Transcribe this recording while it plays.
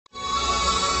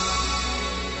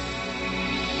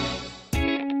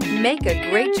Make a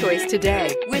great choice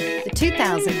today with the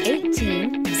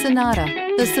 2018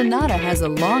 Sonata. The Sonata has a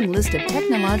long list of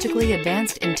technologically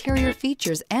advanced interior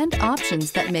features and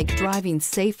options that make driving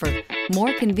safer,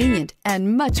 more convenient,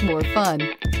 and much more fun.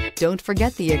 Don't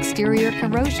forget the exterior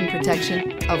corrosion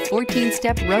protection, a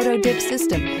 14-step roto-dip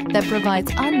system that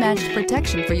provides unmatched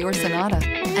protection for your Sonata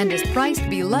and is priced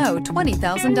below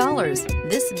 $20,000.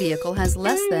 This vehicle has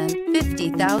less than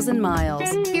 50,000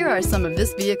 miles. Here are some of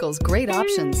this vehicle's great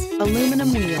options: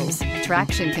 aluminum wheels,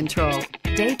 traction control,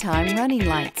 daytime running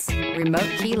lights, remote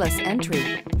keyless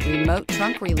entry, remote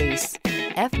trunk release,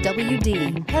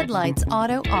 FWD, headlights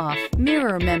auto off,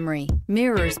 mirror memory,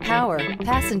 mirrors power,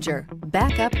 passenger,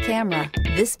 backup camera.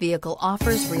 This vehicle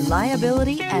offers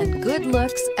reliability and good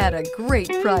looks at a great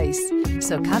price.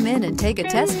 So come in and take a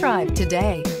test drive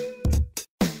today.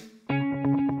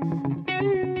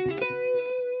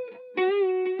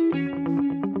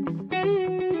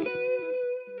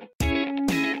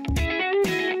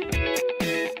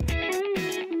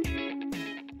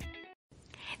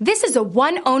 This is a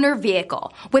one-owner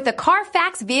vehicle with a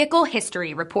Carfax Vehicle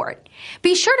History Report.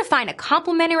 Be sure to find a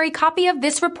complimentary copy of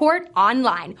this report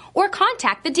online or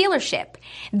contact the dealership.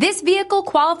 This vehicle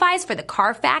qualifies for the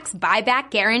Carfax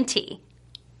Buyback Guarantee.